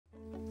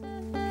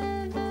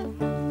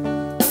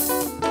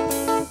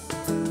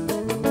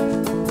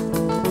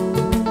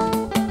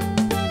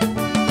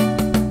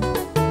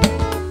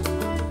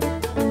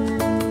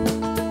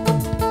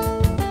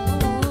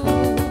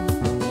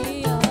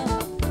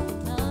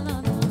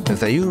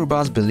The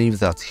Yorubas believe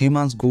that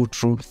humans go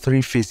through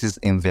 3 phases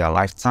in their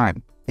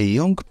lifetime. A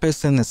young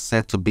person is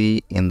said to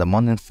be in the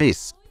morning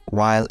phase,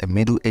 while a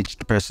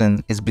middle-aged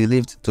person is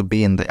believed to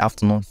be in the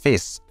afternoon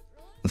phase.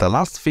 The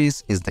last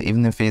phase is the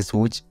evening phase,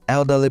 which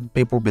elderly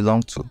people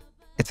belong to.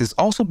 It is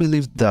also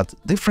believed that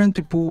different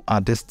people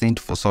are destined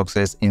for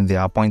success in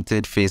their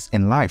appointed phase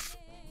in life.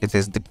 It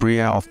is the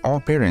prayer of all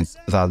parents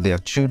that their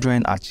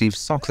children achieve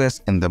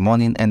success in the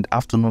morning and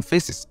afternoon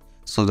phases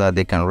so that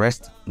they can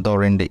rest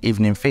during the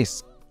evening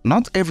phase.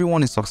 Not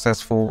everyone is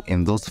successful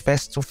in those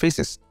first 2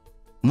 phases.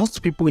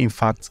 Most people in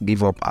fact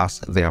give up as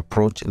they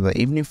approach the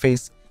evening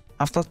phase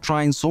after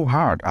trying so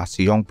hard as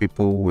young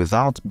people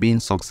without being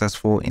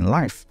successful in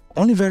life.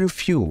 Only very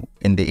few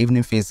in the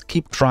evening phase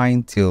keep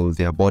trying till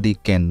their body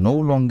can no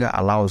longer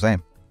allow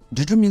them.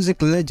 Juju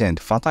music legend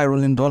Fatai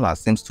Rolling Dollar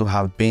seems to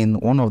have been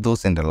one of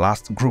those in the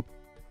last group.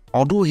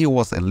 Although he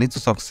was a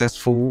little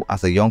successful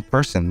as a young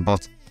person,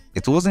 but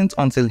it wasn't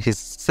until his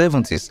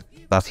 70s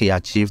that he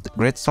achieved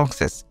great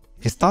success.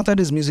 He started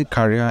his music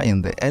career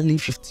in the early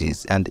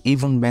 50s and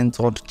even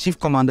mentored Chief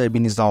Commander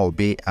Ebenezer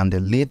Obey and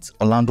the late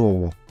Orlando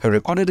Owo. He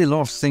recorded a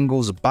lot of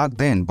singles back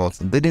then but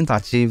didn't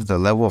achieve the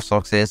level of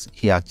success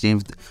he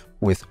achieved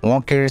with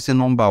One Keresi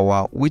Number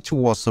One, which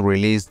was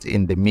released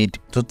in the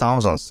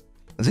mid-2000s.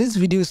 This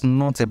video is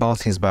not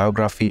about his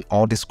biography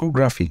or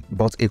discography,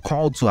 but a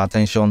call to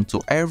attention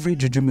to every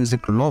Juju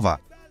music lover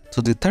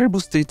to the terrible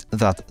state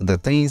that the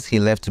things he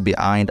left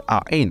behind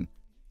are in.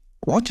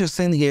 What you're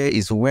seeing here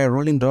is where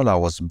Rolling Dollar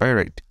was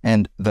buried,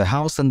 and the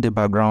house in the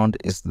background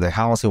is the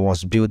house he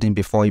was building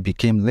before he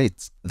became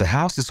late. The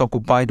house is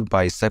occupied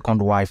by his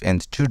second wife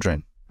and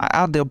children. I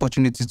had the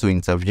opportunity to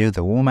interview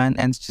the woman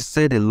and she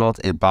said a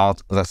lot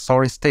about the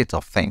sorry state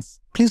of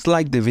things. Please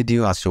like the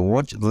video as you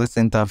watch this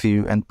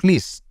interview, and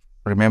please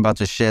remember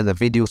to share the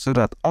video so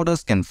that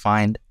others can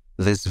find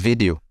this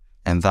video,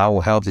 and that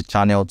will help the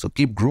channel to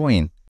keep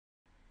growing.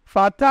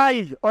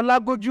 Fatai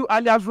Olagungu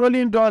alias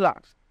Rolling Dollar.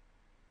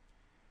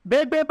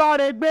 Begbe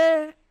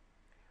baregbe,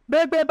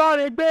 begbe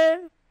baregbe,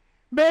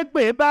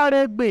 begbe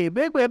baregbe,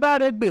 begbe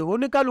baregbe.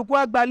 Oníkálukú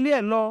àgbálẹ̀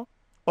ẹ̀ lọ,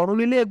 ọ̀run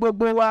nílé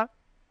gbogbo wa.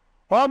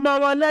 Ọmọ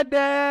wọn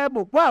lẹ́dẹ̀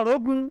mọ̀pọ̀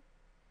àrógun,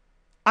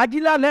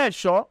 ajílálẹ̀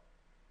ẹ̀ṣọ́.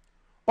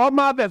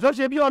 Ọmọ abẹ̀sọ́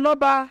ṣe bí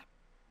ọlọ́ba,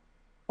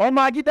 ọmọ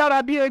ajídára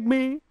bí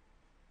egbin.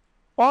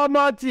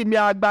 Ọmọ tìmì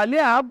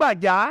àgbálẹ̀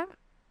àgbàjá.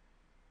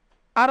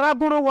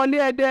 Arágúnrú wọlé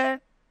ẹdẹ,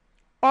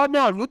 ọmọ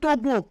ìlú tó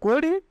gun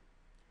òkórí.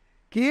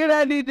 Kì í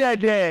rẹ́ni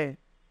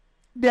dẹ̀dẹ̀.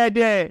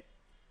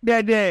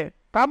 Dẹ̀dẹ̀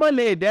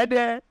kámọ́lẹ̀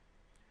dẹ́dẹ̀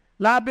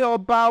lábẹ́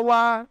ọba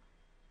wa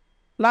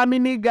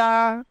lámíníga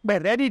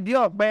gbẹ̀rẹ́dìdí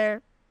ọ̀pẹ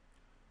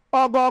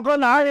ọgọ́gọ́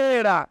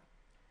láàrin rà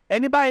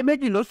ẹni báyìí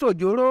méjì ló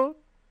sòjóró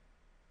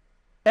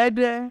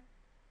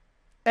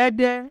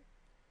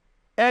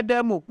ẹdẹ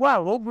mọ̀pọ̀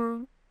àrógun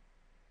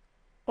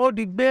ó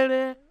di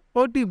gbére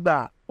ó dìgbà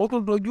ó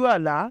tún dojú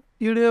àlá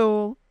ire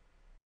o.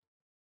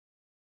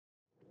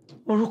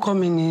 Orúkọ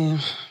mi ni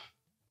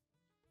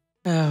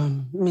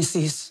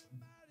Mrs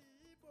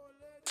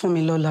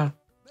Funmilola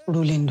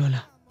Rolling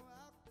Dollar.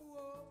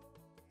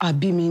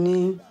 Àbí mi ní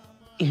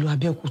ìlú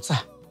Abẹ́òkúta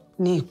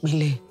ní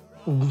ìpínlẹ̀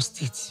Ògùn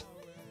State.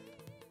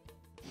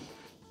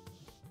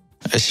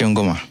 Ẹ ṣeun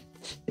gọ́mà.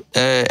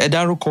 Ẹ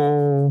dárúkọ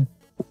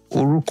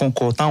orúkọ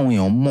kan táwọn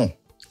èèyàn mọ̀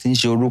tí ń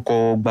ṣe orúkọ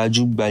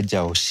gbajúgbajà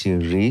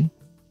òṣèré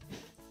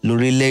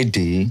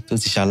lórílẹ̀-èdè tó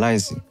ti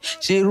ṣaláìsí.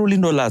 Ṣé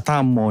Rolling Dollar tá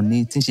a mọ̀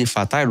ni tí ń ṣe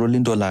Fatai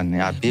Rolling Dollar ni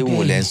àbí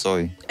èwo lẹ́ ń sọ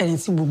yìí? Ẹni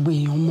tí gbogbo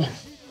èèyàn mọ̀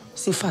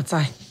sí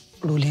Fatai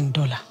Rolling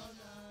Dollar.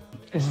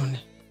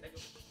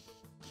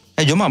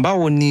 Ẹ jọ̀ọ́ mà,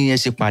 báwo ni ẹ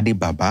ṣe pàdé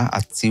bàbá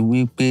àti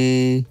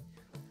wípé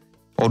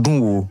ọdún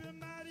wo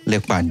lẹ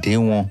pàdé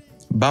wọn?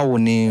 Báwo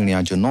ni ìrìn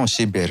àjò náà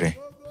ṣe bẹ̀rẹ̀?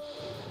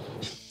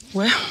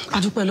 A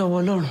dúpẹ́ lọ́wọ́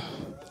Ọlọ́run.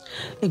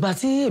 Ìgbà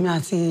tí èmi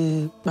àti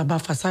bàbá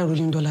Fatai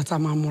Rolling Dollar tá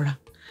máa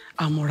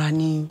múra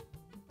ní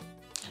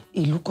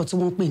ìlú kan tí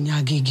wọ́n pè ní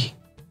Agége.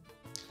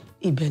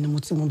 Ibẹ̀ ni mo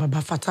ti mọ bàbá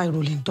Fatai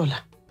Rolling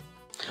Dollar.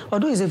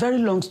 Although it's a very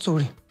long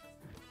story.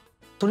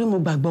 Torí mo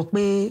gbàgbọ́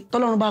pé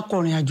tọ́lọ́run bá kọ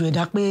ìrìn àjò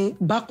ẹ̀dá pé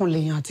bákan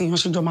lèèyàn àti èèyàn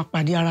ṣe jọ máa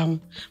pàdé ara wọn,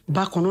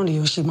 bákan náà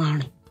lèèyàn ṣe máa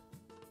rìn.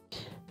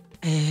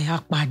 A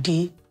pàdé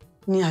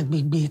ní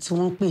agbègbè tí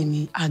wọ́n pè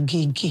ní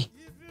Agége.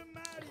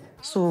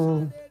 So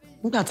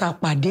nígbà tá a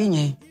pàdé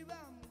yẹn,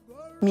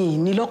 mi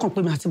ní lọ́kàn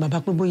pé mi àti bàbá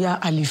pé bóyá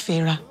a lè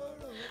fẹ́ra.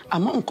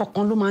 Àmọ́ nǹkan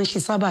kan ló máa ń ṣe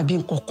sábà bí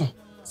nǹkan kan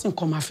tí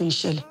nǹkan máa fi ń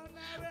ṣẹlẹ̀.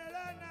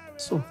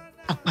 So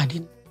a pàdé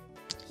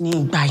ní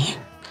ìgbà yẹn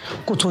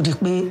kó tó di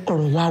pé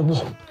ọ̀rọ̀ wa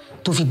wọ̀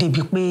tó fi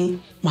débi pé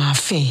màá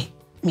fẹ́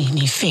mi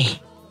ní fẹ́.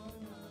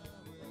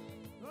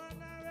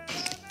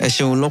 Ẹ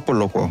ṣeun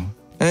lọ́pọ̀lọpọ̀.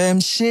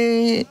 Ṣé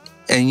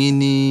ẹ̀yin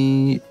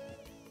ni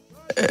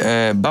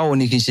báwo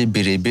ni kí n ṣe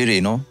béèrè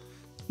náà?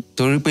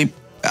 Torí pé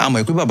a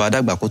mọ̀ pé bàbá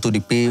dàgbà kó tó di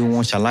pé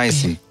wọ́n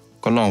ṣaláìsí,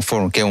 k'Ọlọ́run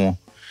fọ̀run kẹ́ wọn.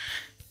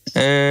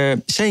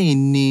 Ṣẹ́yìn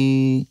ni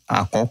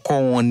àkọ́kọ́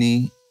wọn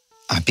ni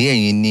àbí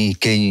ẹ̀yin ni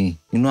ìkẹyìn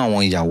nínú àwọn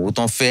ìyàwó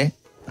tán fẹ́?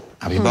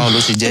 Àbí báwo ló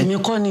ṣe jẹ́? Èmi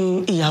kọ́ ni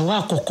ìyàwó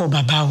àkọ́kọ́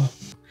bàbá o.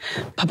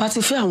 Bàbá ti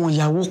fẹ́ àwọn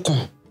ìyàwó kan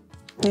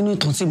nínú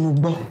ìtàn tí mo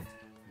gbọ́.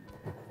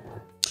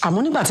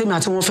 àmọ́ nígbà tí èmi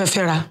àti wọn fẹ́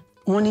fẹ́ra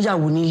wọ́n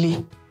níyàwó nílé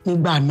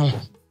nígbà náà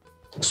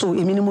so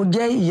èmi ni mo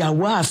jẹ́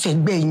ìyàwó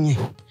àfẹ́gbẹ́ yẹn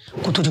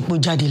kó tó di pé ó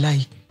jáde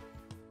láyé.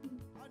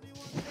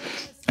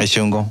 ẹ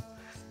ṣeun gan.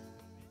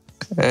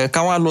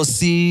 Ká wá lọ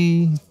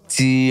sí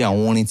ti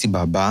àwọn orin ti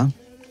bàbá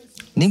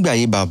nígbà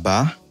yìí bàbá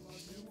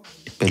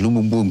pẹ̀lú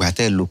gbogbo ìgbà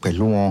tẹ́ lò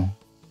pẹ̀lú wọn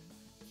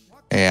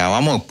àwa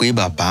mọ̀ pé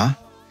bàbá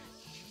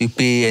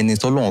wípé ẹni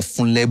tọ́lọ́run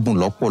fún lẹ́bùn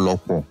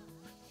lọ́pọ̀lọpọ̀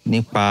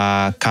nípa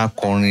ká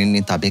kọrin ni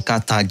tàbí ká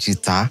ta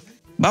jìtá.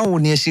 Báwo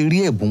ni ẹ ṣe rí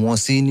ẹ̀bùn wọn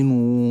sí nínú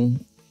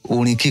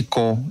orin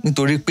kíkọ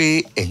nítorí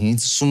pé ẹ̀yin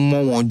súnmọ́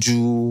wọn ju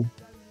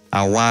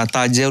àwa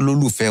tá jẹ́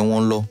olólùfẹ́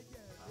wọn lọ?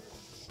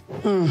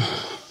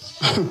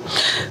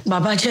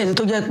 Bàbá jẹ́ ẹni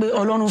tó jẹ́ pé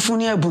Ọlọ́run fún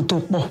ní ẹ̀bùn tó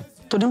pọ̀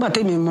tó nígbà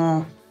tèmi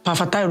mọ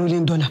Fatai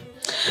rolling dollar.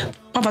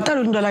 Fatai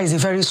rolling dollar is a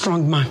very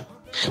strong man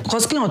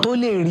because kíyàn tó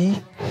lè rí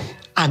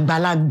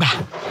àgbàlagbà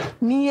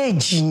ní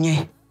èjì yẹn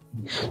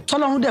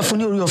tọ́lọ́run dẹ̀ fún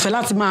ní orí ọ̀fẹ́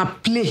láti máa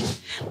play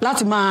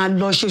láti máa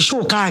lọ ṣe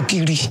show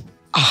káàkiri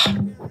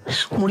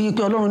mo rí i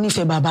pé Ọlọ́run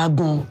nífẹ̀ẹ́ bàbá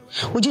gan-an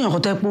ó jẹ́ èèyàn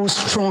kan tó yẹ pé ó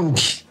strong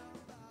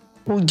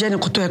ó jẹ́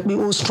ẹnìkan tó yẹ pé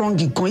ó strong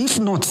gan if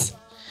not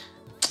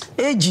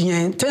èjì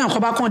yẹn téèyàn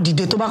kan bá kàn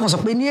dìde tó bá kàn sọ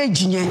pé ní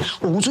èjì yẹn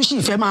òun tún sì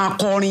fẹ́ máa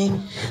kọrin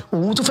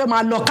òun tún fẹ́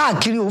máa lọ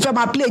káàkiri òun fẹ́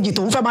máa play èjì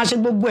tòun fẹ́ máa ṣe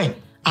gbogbo ẹ̀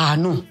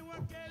àánú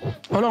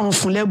Ọlọ́run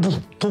fún lẹ́bùn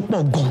tó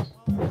pọ̀ gan-an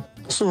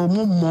so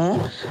mo mọ̀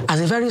as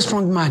a very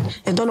strong man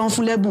ẹni tó lọ́n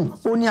fún lẹ́bùn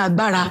ó ní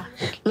agbára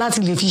láti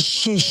lè fi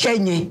ṣe iṣẹ́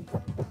yẹn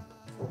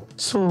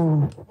so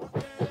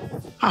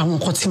àwọn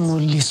nǹkan tí mo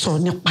lè sọ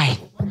nípa ẹ̀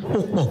ó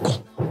pọ̀ gan.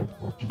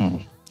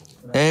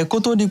 Kó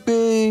tó di pé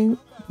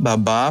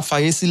bàbá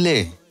fayé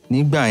sílẹ̀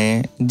nígbà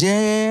yẹn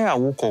jẹ́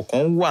àwo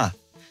kọ̀ọ̀kan wà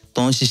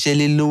tó ń ṣiṣẹ́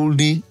lé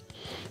lórí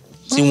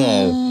tí wọn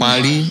ò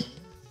parí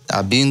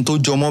àbí n tó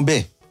jọmọ́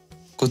bẹ́ẹ̀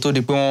kó tó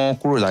di pé wọ́n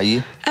kúrò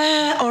láyé?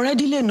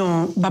 Already lè nà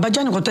bàbá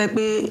jẹ́ nìkan tó yẹ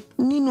pé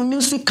nínú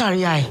music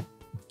career ẹ̀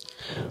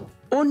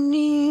ó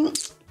ní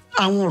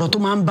àwọn ọ̀rọ̀ tó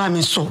máa ń bá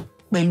mi sọ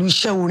pẹ̀lú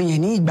iṣẹ́ orin ẹ̀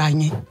ní ìgbà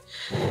yẹn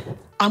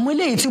àmọ́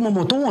eléyìí tí mo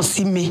mọ̀ tó wọ̀n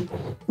sí mi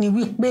ni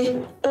wípé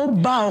ó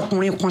bá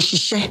ọkùnrin kan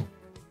ṣiṣẹ́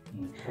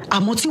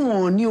àmọ́ tí wọn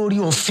ò ní orí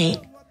ọ̀fẹ́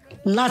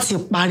láti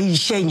parí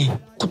iṣẹ́ yẹn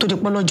kó tó di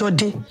pé lọ́jọ́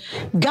dé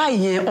guy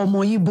yẹn ọmọ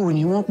Ìgbò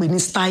ni wọ́n pè ní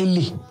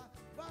Style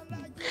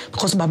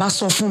because bàbá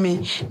sọ fún mi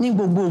ní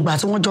gbogbo ìgbà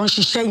tí wọ́n jọ ń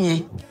ṣiṣẹ́ yẹn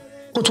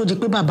kó tó di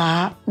pé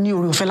bàbá ní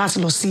orí ọ̀fẹ́ láti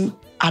lọ sí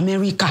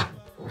Amẹ́ríkà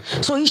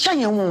so iṣẹ́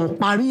yẹn wọn ò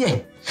parí ẹ̀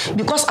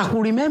because I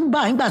could remember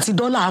nígbà tí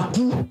dọ́là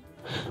kú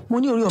mo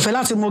ní orí ọ̀fẹ́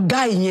láti mọ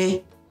guy yẹn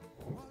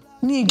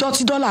ní ìjọ́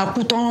tí dọ́là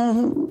kú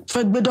tán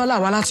fẹ́ gbé dọ́là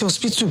wá láti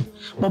hospital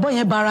bọ̀bọ́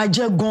yẹn bara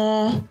jẹ́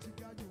gan-an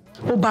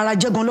ó bara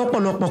jẹ́ gan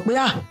lọ́pọ̀lọpọ̀ pé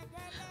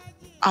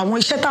àwọn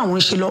iṣẹ́ táwọn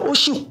ń ṣe lọ ó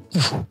sì kù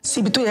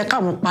síbi tó yẹ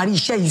káwọn parí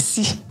iṣẹ́ yìí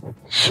sí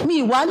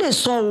mi ìwà lè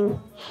sọ o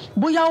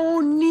bóyá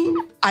ó ní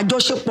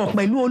àjọṣepọ̀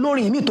pẹ̀lú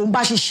olórin mi tó ń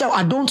bá ṣiṣẹ́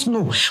I don't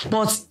know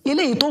but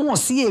eléyìí tó wọ̀n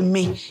sí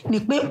èmi ni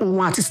pé òun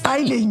àti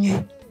Style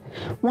yẹn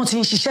wọ́n ti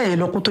ń ṣiṣẹ́ yẹn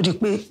lọ kó tó di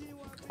pé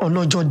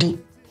ọlọ́jọ́ dé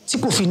tí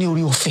kò fi ní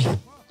orí ọ̀fẹ́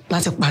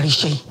láti parí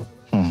iṣẹ́ yìí.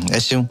 Ẹ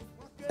ṣeun.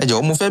 Ẹ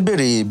jọ̀wọ́ mo fẹ́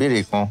béèrè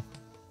ìbéèrè kan.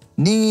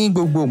 Ní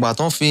gbogbo ìgbà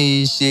tán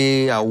fi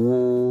ṣe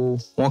àwo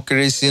wọn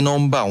kéré sí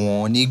nọ́mbà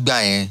wọn nígbà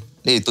yẹn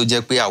léyìí tó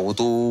jẹ́ pé àwo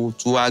tó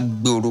tún wá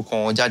gbé orúkọ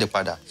wọn jáde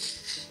padà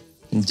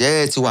ǹjẹ́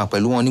ẹ ti wà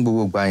pẹ̀lú wọn ní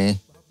gbogbo ìgbà yẹn?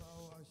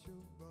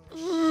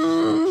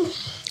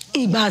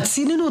 Ìgbà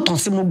tí nínú ìtàn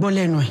tí mo gbọ́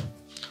lẹ́nu ẹ̀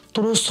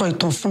tó ló sọ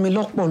ìtàn fún mi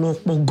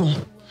lọ́pọ̀lọpọ̀ gan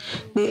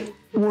pé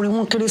orin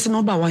wọn kéré sí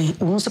nọ́mbà wa yẹn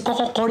òun sì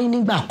kọ́kọ́ kọrí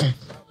nígbà kan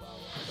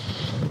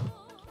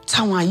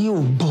táwọn ayé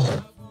ò gbọ́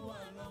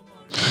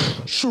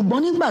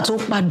ṣùgbọ́n nígbà tó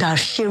padà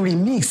ṣe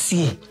remix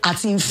ẹ̀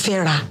àti ń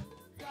fẹ́ra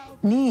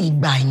ní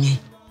ìgbà yẹn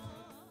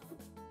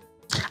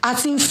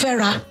àti ń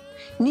fẹ́ra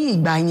ní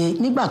ìgbà yẹn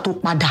nígbà tó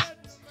padà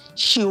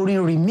ṣe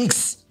orin remix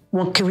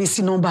wọn kéré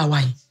sí nọ́mbà wa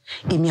yẹn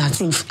èmi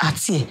àti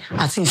ẹ̀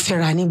àti ń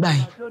fẹ́ra nígbà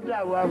yẹn. ló dà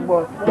wá gbọ́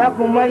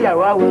dákun mọ́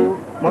ìyàwó wo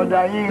mọ̀dà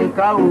yín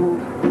nǹkan o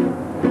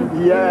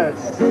yes.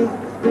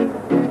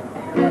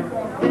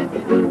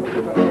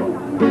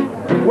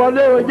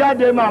 wọlé o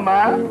jáde màmá.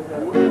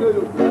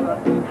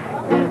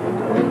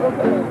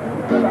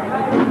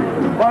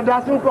 mọ̀dà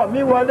súnkọ̀ mi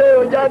wọlé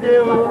o jáde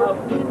o.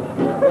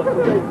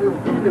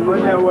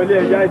 wọlé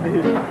o jáde.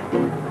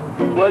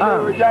 wọlé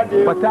o jáde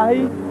o.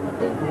 Fatai,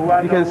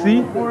 you can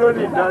see,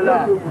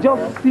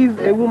 just sees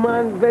a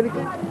woman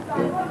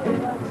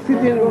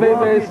sitting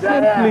very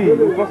simply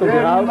in front of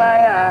the house,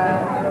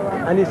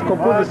 and he's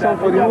composed a song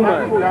for the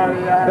woman.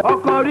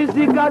 ọkọ orí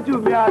sí kájú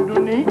mi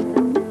àdùnní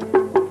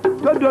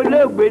tó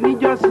dolóògbé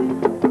níjọ́sí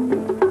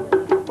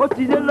ó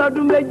ti dé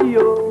lọ́dún méjì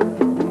o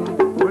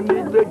ó ní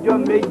lọ́jọ́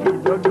méjì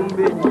lọ́dún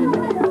méjì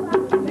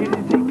títí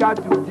sí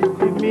kájú ti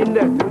fi mí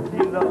lẹ̀ tó ti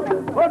lọ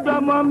ó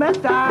dọmọ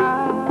mẹ́ta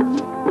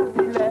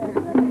sílẹ̀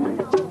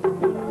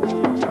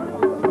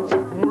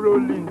ń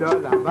rolling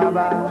dollar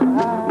bàbá.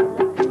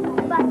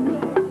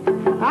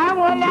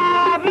 àwọn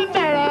làbí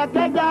bẹ̀rẹ̀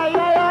kẹjọ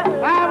yẹyẹ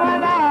àwọn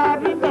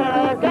làbí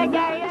bẹ̀rẹ̀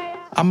kẹjọ yẹyẹ.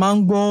 A máa ń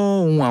gbọ́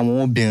ohun àwọn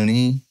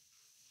obìnrin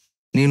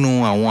nínú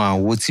àwọn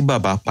àwo tí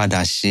bàbá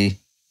padà ṣe.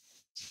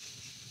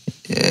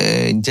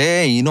 Ǹjẹ́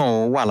èyí náà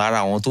wà lára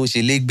àwọn tó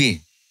ṣe légbè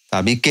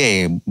tàbí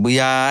kẹ̀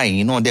bóyá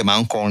ẹ̀yin náà dẹ̀ máa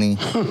ń kọrin.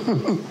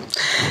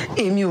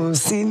 Èmi ò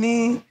sí ní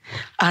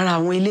ara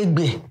àwọn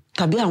elégbè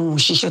tàbí àwọn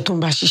òṣìṣẹ́ tó ń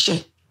bá ṣiṣẹ́.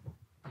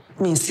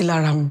 Mi ì sí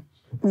lára wọn.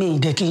 Mi ì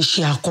dẹ̀ kí n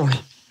ṣe akọrin.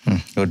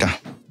 Ó dáa.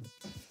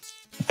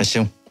 Ẹ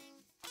ṣeun.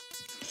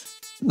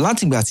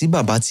 Látìgbà tí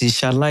bàbá ti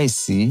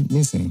ṣaláìsí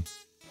nísìnyí,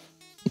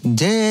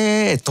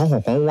 ǹjẹ́ ẹ̀tọ́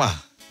kankan wà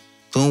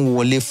tó ń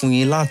wọlé fún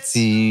yín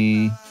láti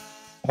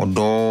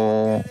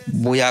ọ̀dọ̀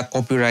bóyá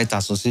Copyright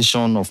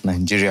Association of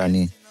Nigeria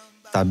ni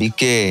tàbí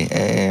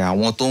kẹ̀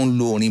àwọn tó ń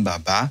lo orin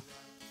bàbá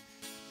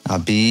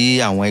àbí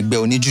àwọn ẹgbẹ́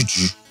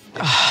oníjùjú?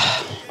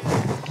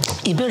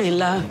 Ìbéèrè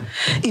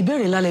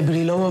ńlá lẹ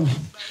béèrè lọ́wọ́ mi.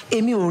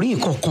 Èmi ò rí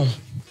ìkọ̀kan.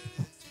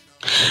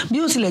 Bí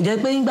ó tilẹ̀ jẹ́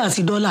pé nígbà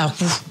tí dọ́là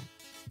kú,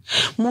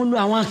 mo lo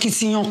àwọn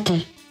akitiyan kan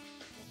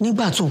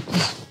nígbà tó kú.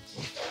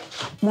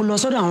 Mo lọ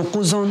sọ́dọ̀ àwọn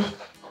Kozon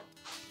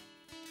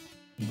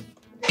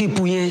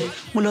people yẹn,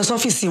 mo lọ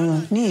sọ́fíìsì wọn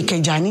ní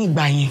Ìkẹjà ní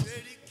ìgbà yẹn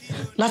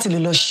láti lè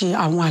lọ ṣe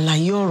àwọn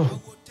àlàyé ọ̀rọ̀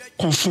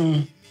kan fún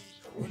wọn.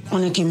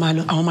 Wọ́n ní kí n máa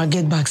lọ, àwọn máa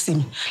get back sí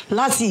mi.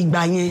 Láti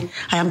ìgbà yẹn,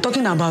 I am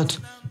talking about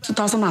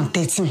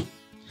 2013.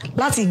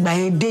 Láti ìgbà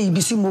yẹn dé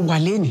ibi tí mo wà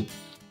lénìí,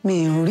 mi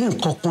ò rí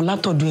nǹkan kan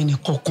látọ̀dọ̀ ẹnì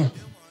kankan.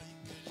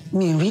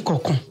 Mi ò rí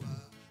kankan.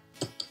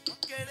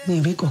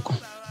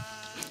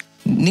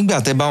 Nígbà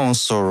tẹ́ bá wọn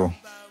sọ̀rọ̀,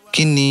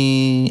 kí ni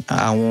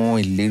àwọn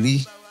ìlérí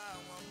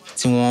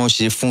tí wọ́n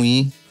ṣe fún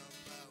yín?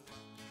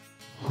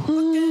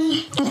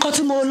 Nǹkan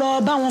tí mo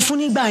lọ bá wọn fún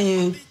nígbà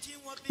yẹn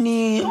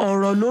ni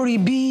ọ̀rọ̀ lórí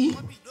bí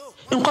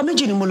nǹkan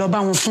méjì ni mo lọ bá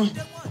wọn fún.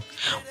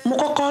 Mo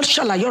kọ́kọ́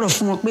ṣàlàyé ọ̀rọ̀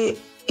fún wọn pé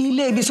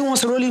ilé ibi tí wọ́n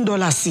ṣe rolling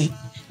dollar sí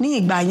ní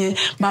ìgbà yẹn,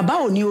 bàbá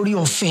ò ní orí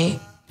ọ̀fẹ́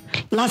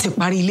láti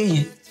parí ilé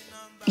yẹn.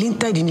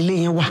 Linted ní ilé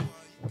yẹn wà.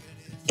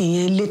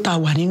 Ìyẹn ilé tá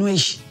wà nínú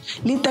èyí.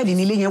 Linted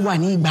ní ilé yẹn wà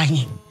ní ìgbà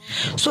yẹn.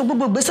 So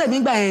gbogbo ìgbésẹ̀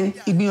nígbà yẹn,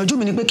 ìgbìyànjú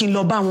mi ni pé kí n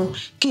lọ bá wọn,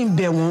 kí n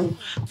bẹ̀ wọ́n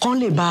kán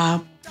lè bá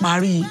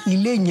parí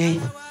ilé yẹn.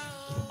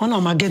 Wọ́n náà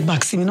máa get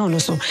back sí mi náà lọ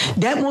sọ.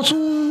 Then mo tún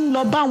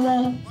lọ bá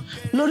wọn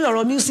lórí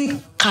ọ̀rọ̀ music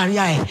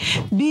career ẹ̀.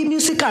 Bí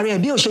music career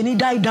bí ò ṣe ní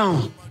die down.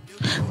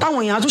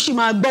 Táwọn èèyàn tún sì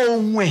máa gbọ́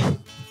ohun ẹ̀.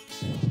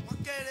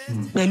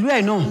 Pẹ̀lú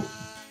ẹ̀ náà,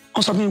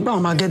 wọ́n sọ fún mi pé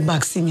àwọn máa get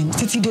back sí mi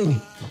títí dèní.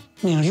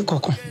 Mi ò rí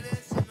kankan.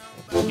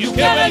 You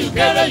kere,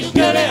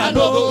 I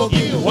no go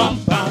give you £1.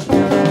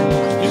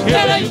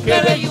 You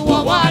kere, you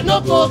want one, I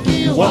no go give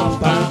you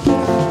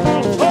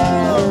 £1.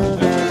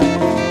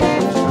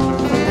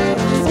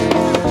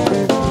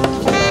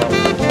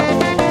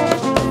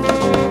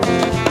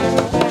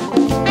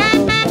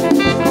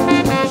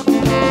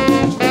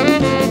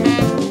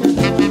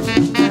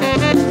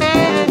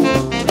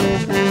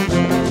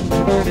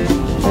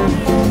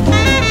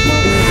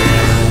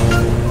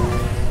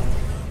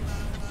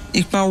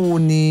 Ipa wo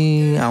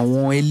ni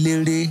àwọn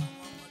eléré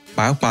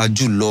pàápàá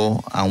jùlọ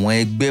àwọn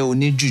ẹgbẹ́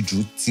oníjùjú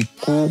ti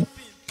kó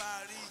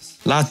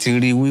láti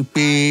rí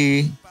wípé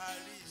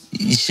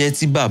iṣẹ́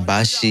tí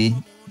bàbá ṣe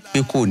pé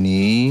kò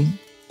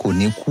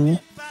ní kú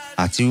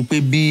àti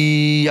wípé bí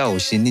a ò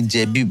ṣe ní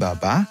jẹ bí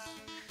bàbá,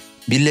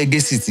 bí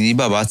legacy tí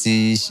bàbá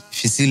ti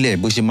fi sílẹ̀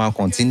bó ṣe máa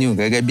continue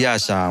gẹ́gẹ́ bí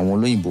àṣà àwọn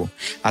olóyìnbó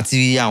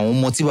àti àwọn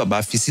ọmọ tí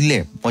bàbá fi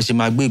sílẹ̀ wọ́n ṣe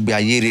máa gbé ìgbé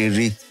ayé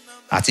rere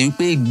àti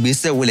wípé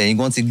ìgbésẹ̀ wo lẹ́yìn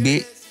gan ti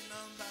gbé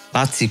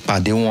láti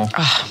pàdé wọn?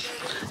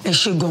 Ẹ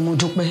ṣé gan, mo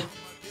dúpẹ́.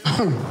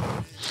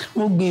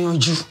 Mo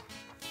gbìyànjú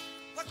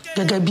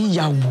gẹ́gẹ́ bí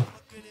ìyàwó.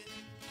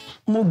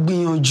 Mo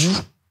gbìyànjú.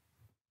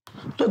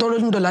 Lọ́tọ̀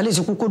rolling dollar lè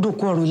ti kú kó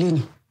dòkú ọ̀run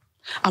léni.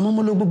 Àmọ́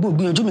mo lo gbogbo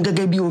gbìyànjú mi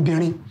gẹ́gẹ́ bí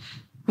obìnrin.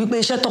 Wípé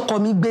iṣẹ́ tọkọ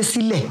mi gbé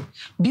sílẹ̀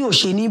bí ò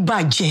ṣe ní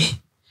bàjẹ́.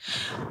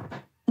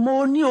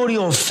 Mo ní oore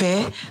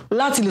ọ̀fẹ́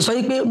láti lè sọ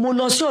wípé mo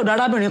lọ sí ọ̀dọ̀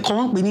arábìnrin kan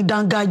wọ́n pè ní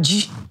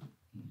Dangaji.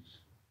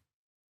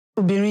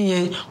 Obìnrin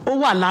yẹn ó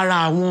wà lára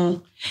àwọn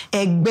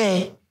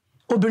ẹgbẹ́.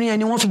 Obìnrin yẹn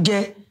ni wọ́n fi jẹ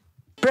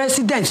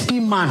president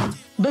P-man.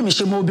 Bẹ́ẹ̀ mi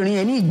ṣe mọ obìnrin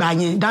yẹn ní ìgbà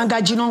yẹn.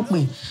 Dangaji náà pè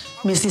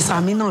Mrs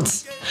Aminat.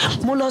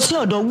 Mo lọ sí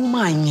ọ̀dọ̀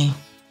woman yẹn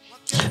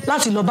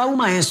láti lọ bá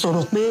woman yẹn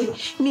sọ̀rọ̀ pé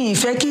mi ì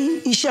fẹ́ kí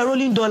iṣẹ́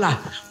rolling dollar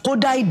kó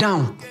die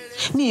down.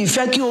 Mi ì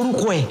fẹ́ kí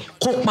orúkọ ẹ̀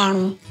kó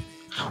parun.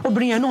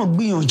 Obìnrin yẹn náà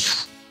gbìyànjú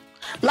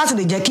láti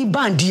lè jẹ́ kí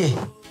báǹdì ẹ̀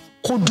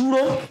kó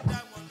dúró.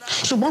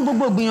 Ṣùgbọ́n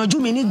gbogbo gbìyànjú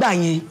mi nígbà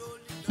yẹn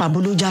pàbó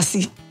ló já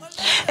sí.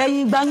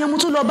 Ẹ̀yìn ìgbà yẹn mo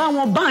tún lọ bá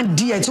wọn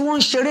báǹdì ẹ̀ tí wọ́n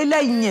ń ṣeré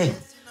lẹ́yìn ẹ̀.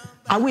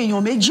 Àwọn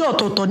èèyàn méjì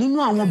ọ̀tọ̀ọ̀tọ̀ nínú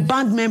àwọn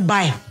band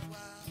member ẹ̀.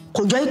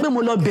 Kò jẹ́ pé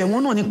mo lọ bẹ̀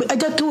wọ́n náà ni pé ẹ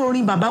jẹ́ kí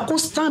orin bàbá kó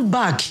stand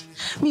back.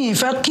 Mi ì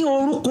fẹ́ kí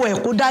orúkọ ẹ̀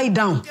kó die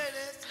down.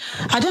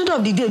 At the end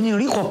of the day mi ò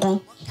rí kankan.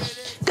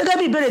 Gẹ́gẹ́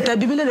bí ìbéèrè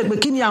tẹ̀bí mi lérè pé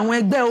kí ni àwọn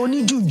ẹgbẹ́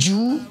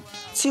oníjùjú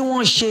tí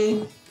wọ́n ṣe.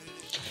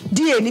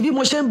 Díẹ̀ ní bí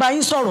mo ṣe ń bá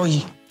yín sọ̀rọ̀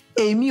yìí,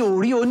 èmi ò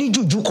rí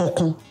oníjùjú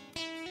kankan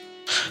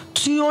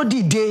tí ó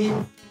dìde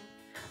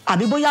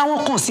àbí bóyá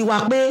wọ́n kàn sí wa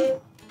pé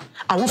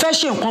àwọn fẹ́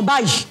ṣe nǹkan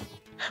báyìí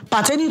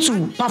pertaining to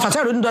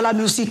Fatai rolling dollar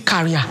music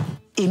career.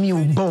 Èmi ò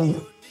gbọ́ o.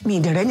 Mi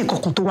ìdẹ̀rẹ́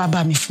nìkankan tó wá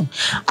bá mi fún.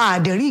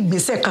 Àdẹ̀rí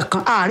ìgbésẹ̀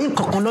kankan, àárín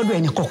kankan lọ́dọ̀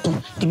ẹnì kankan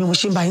bí mo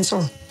ṣe ń bá yín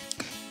sọ̀rọ̀.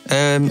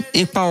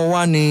 Ipa wo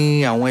wá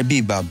ni àwọn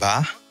ẹbí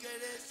bàbá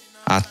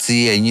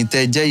àti ẹ̀yin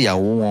tẹ́ jẹ́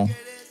ìyàwó wọn,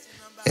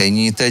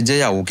 ẹ̀yin tẹ́ jẹ́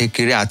ìyàwó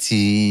kékeré àti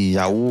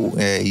ìyàwó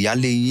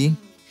ìyálé yín,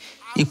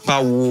 ipa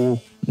wo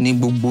ni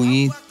gbogbo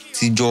yín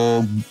ti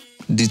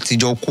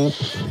jọ kó?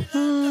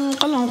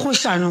 Ọlọ́run kò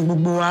ṣàánú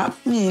gbogbo wa.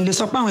 Mi lè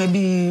sọ pé àwọn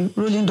ẹbí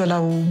Rolling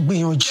Dollar ò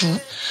gbìyànjú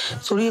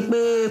torí pé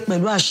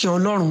pẹ̀lú àṣẹ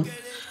Ọlọ́run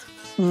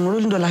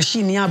Rolling Dollar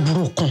ṣì ní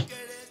àbúrò kan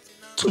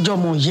tó jọ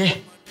ọmọ yẹ.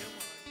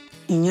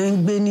 Ìyẹn ń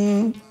gbé ní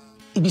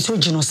ibi tí ó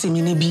jìnnà sí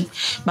mi níbí.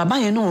 Bàbá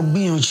yẹn náà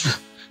gbìyànjú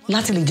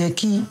láti lè jẹ́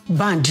kí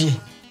báǹdì ẹ̀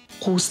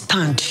kó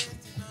stand.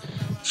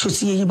 Ṣó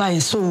ti yé yín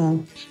báyìí, so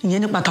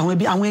ìyẹn nípa tàwọn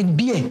ẹbí, àwọn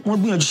ẹbí ẹ̀ wọ́n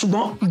gbìyànjú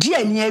ṣùgbọ́n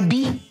díẹ̀ ni ẹbí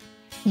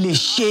lè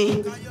ṣe,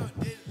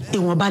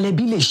 ìwọ̀nba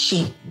lẹbí lè ṣe.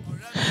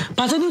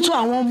 Pàtó nítò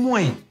àwọn ọmọ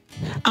ẹ̀,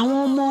 àwọn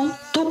ọmọ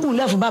tó kù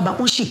lẹ̀ fún bàbá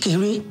wọn ṣì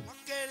kéré.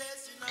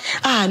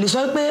 A lè sọ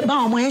pé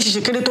báwọn ọmọ yẹn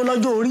ṣe kéré tó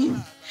lọ́jọ́ orí,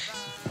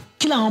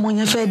 kí làwọn ọmọ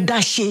yẹn fẹ́ dá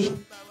ṣe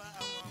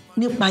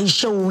nípa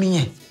iṣẹ́ orin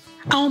yẹn.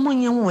 Àwọn ọmọ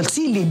yẹn wọn ò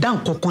tí ì lè dá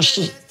nǹkan kan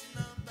ṣe.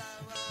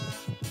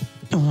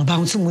 Ìwọ̀nba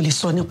ohun tí mo lè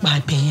sọ nípa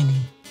àgbẹ̀ yẹn ni.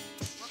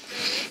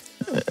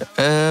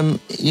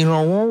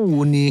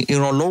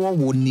 Ìrànlọ́wọ́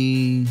wo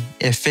ni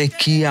ẹ fẹ́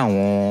kí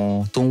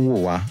àwọn tó ń wò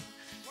wá,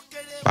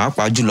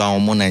 pàápàá jùlọ àwọn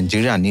ọmọ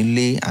Nàìjíríà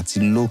nílé àti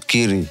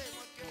lókèrè,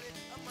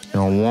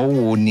 ìrànwọ́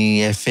wo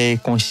ni ẹ fẹ́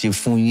kàn ṣe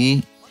fún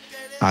yín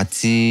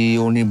àti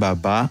orin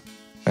bàbá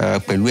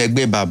pẹ̀lú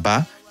ẹgbẹ́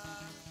bàbá,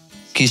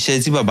 kí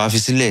iṣẹ́ tí bàbá fi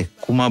sílẹ̀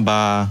kó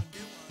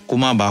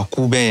má bàa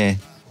kú bẹ́ẹ̀?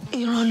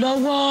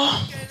 Ìrànlọ́wọ́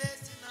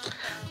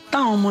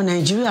táwọn ọmọ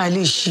Nàìjíríà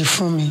lè ṣe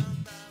fún mi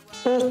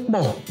ó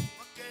pọ̀.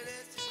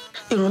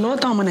 Ìrànlọ́wọ́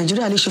táwọn ọmọ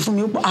Nàìjíríà lè ṣe fún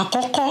mi ó pọ̀.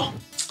 Àkọ́kọ́,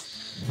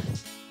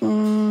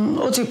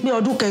 ó ti pé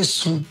ọdún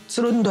kẹsàn-án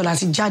tí Rolling Dollar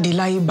ti jáde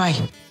láyé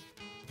báyìí.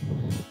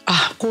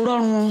 Kò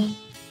rọrùn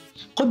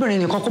kóbìnrin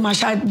nìkan kó máa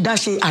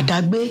dáṣe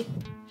àdágbé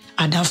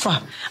àdáfà.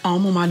 Àwọn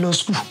ọmọ máa lọ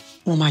skul,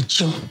 wọn máa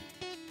jẹun.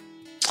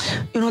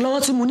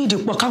 Ìrànlọ́wọ́ tí mo nídìí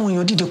pọ̀, káwọn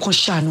èèyàn dìde kan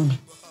ṣàánú mi.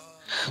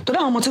 Torí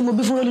àwọn ọmọ tí mo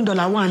bí fún Rolling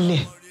Dollar wà ńlẹ̀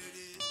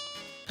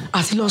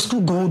àti lọ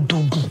skul gan ó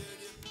dogun.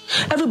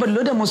 Everybody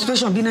ló dẹ̀ mọ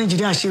situation bí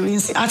Nàìjíríà ṣe rí ń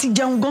sìn. Àti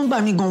jẹun gan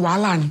gbà mí gan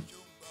wàhálà ni.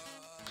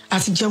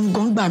 Àti jẹun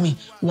gan gbà mí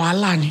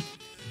wàhálà ni.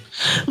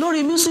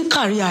 Lórí music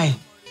career ẹ̀,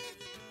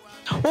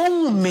 ó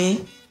wù mí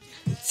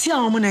tí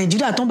àwọn ọmọ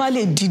Nàìjíríà tán bá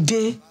lè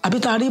dìde, àbí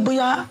tá a rí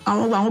bóyá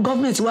àwọn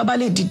gọ́ọ̀mẹ̀ntì wa bá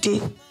lè dìde.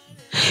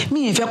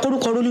 Mi ì fẹ́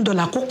kórúkọ Rolling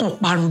Dollar kó kàn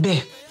parun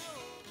bẹ́ẹ̀.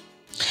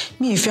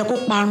 Mi ì fẹ́ kó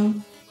parun.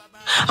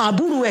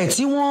 Àbúrò ẹ̀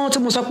tí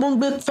mo sọ pé ó ń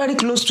gbé very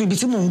close to ibi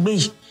tí mò ń gbé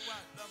yìí,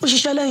 ó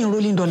ṣiṣẹ́ lẹ́yìn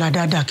Rolling Dollar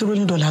dáadáa kí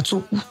Rolling Dollar tó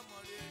kú.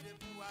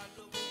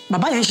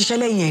 Bàbá yẹn ṣiṣẹ́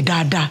lẹ́yìn ẹ̀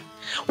dáadáa.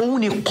 Òun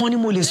nìkan ni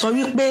mo lè sọ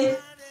wípé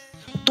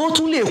tó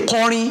tún lè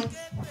kọrin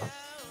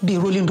bí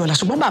Rolling Dollar.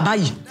 Ṣùgbọ́n bàbá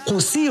yìí kò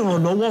sí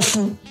ìrànlọ́wọ́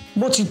fún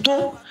bó ti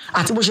tó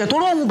àti bó ṣe tó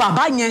rọrùn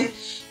bàbá yẹn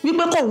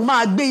wípé kóun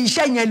máa gbé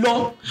iṣẹ́ yẹn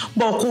lọ,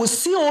 bọ̀ kò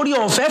sí orí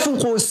ọ̀fẹ́ fún,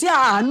 kò sí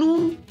àánú.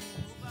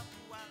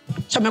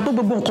 Ṣàmì pé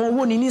gbogbo nǹkan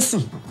owó ni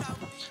nísìn.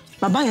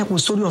 Bàbá yẹn kò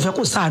sórí ọ̀fẹ́,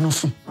 kò sáànú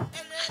fún.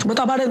 Ṣùgbọ́n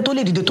tá a bá rẹ́ni tó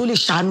lè dìde, tó lè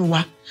ṣàánú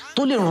wa,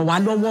 tó lè ràn wá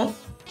lọ́wọ́,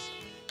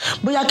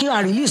 bóyá kí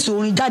a release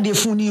orin jáde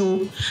fún ni o,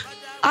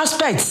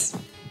 aspect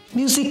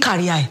music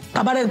career ẹ̀, tá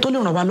a bá rẹ́ni tó lè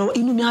ràn wá lọ́wọ́,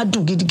 inú mi á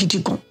dùn gidigidi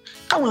gan.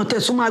 Káwọn èèyàn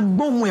tẹ̀sùn máa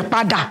gbóhùn ẹ̀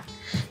padà,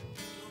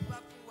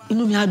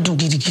 inú mi á dùn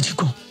gidigidi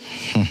gan.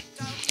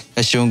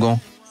 Ẹ ṣeun gan.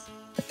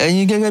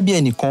 Ẹ̀yin gẹ́gẹ́ bí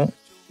ẹnìkan,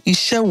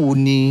 iṣẹ́ wo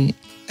ni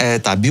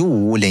tàbí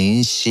òwò lẹ́yìn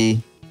ń ṣe?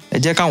 Ẹ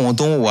jẹ́ káwọn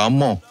tó ń wò wá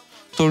mọ̀,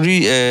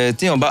 torí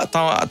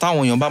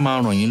táwọn èèyàn bá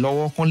máa ràn yín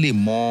lọ́wọ́ kán lè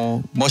mọ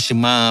bọ́n ṣe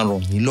máa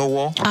ràn yín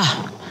lọ́wọ́.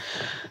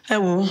 Ẹ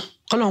wo,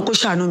 Ọlọ́run kó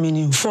ṣàánú mi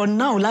ni. For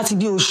now, láti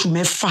bí oṣù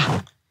 6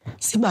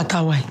 sígbà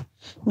táwa yìí,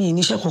 mi ì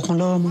níṣẹ́ kankan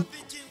lọ́wọ́ mọ́.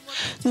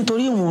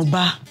 Nítorí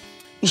ìwọ̀nba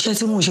iṣẹ́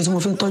tí mo ṣe tí mo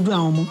fi ń tọ́jú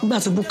àwọn ọmọ, nígbà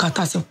tí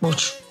bùkátà ti pọ̀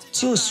jù,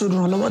 tí ò sí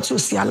olùrànlọ́wọ́, tí ò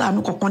sí aláàánú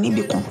kankan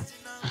níbì kan,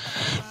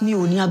 mi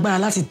ò ní agbára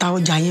láti ta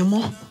ọjà yẹn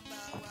mọ́.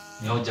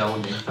 Ní ọjà wo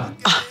lè ń tà?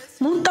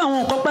 Mo ń ta àwọn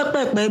nǹkan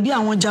pẹ́pẹ́pẹ́ bí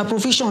àwọn ọjà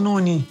profession náà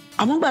ni.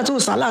 Àmọ́ nígbà tí ò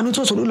sáláàánú, tí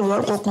ò sòrò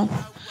lọ́wọ́ kankan.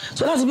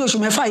 So láti bí oṣù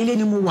 6 ilé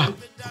ni mo wà.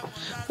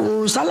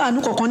 Kò sáláàánú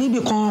kankan níbì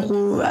kan, kò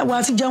ẹwà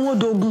àti jẹun ó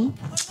dogun.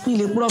 Mi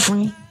lè purọ́ fún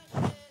yín.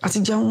 Àti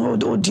jẹun ó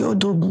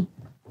dogun.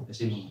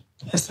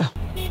 Yes sir.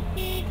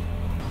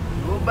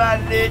 Tó bá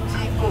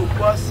létí kò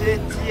gbọ́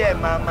sétí ẹ̀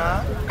màmá.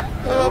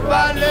 Tó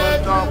bá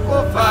létí kò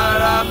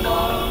fara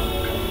mọ́.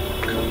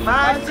 Má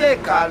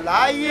ṣèkà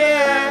láyé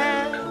ẹ.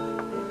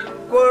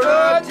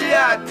 Kòró tí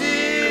àti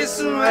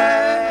sùn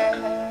ẹ.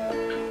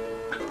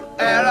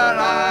 Ẹ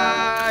rọra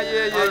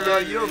ọ̀rọ̀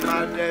yóò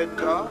máa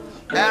lẹ́tọ́.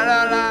 Ẹ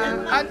rọra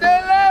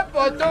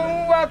adélébọ̀ tó ń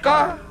wọ́kọ̀.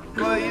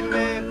 Kò ì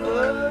mẹ́kọ́,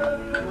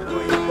 kò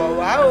ì bọ̀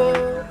wá o.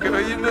 Kò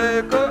ì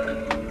mẹ́kọ́,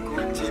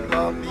 kò tì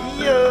mọ̀ mí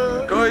o.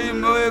 Kò ì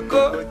mọ̀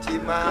èkó, kò tì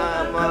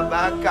máa mọ̀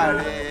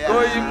bákàrẹ̀. Kò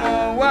ì mọ̀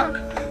wá,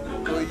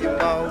 kò ì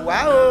mọ̀ wá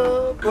o.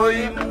 Kò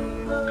ì mọ̀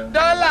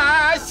dọ́là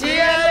ṣí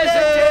ẹ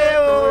léṣe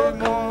o.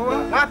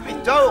 Wọ́n fi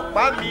tọ́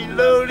òpá mi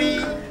lórí.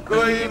 Kò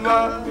ì mọ̀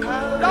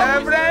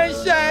lẹ́bẹ̀rẹ̀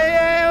ṣe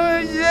é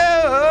ṣe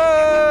o.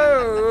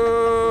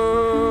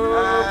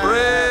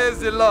 Praise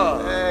the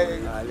Lord.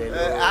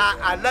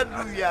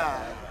 Hallelujah.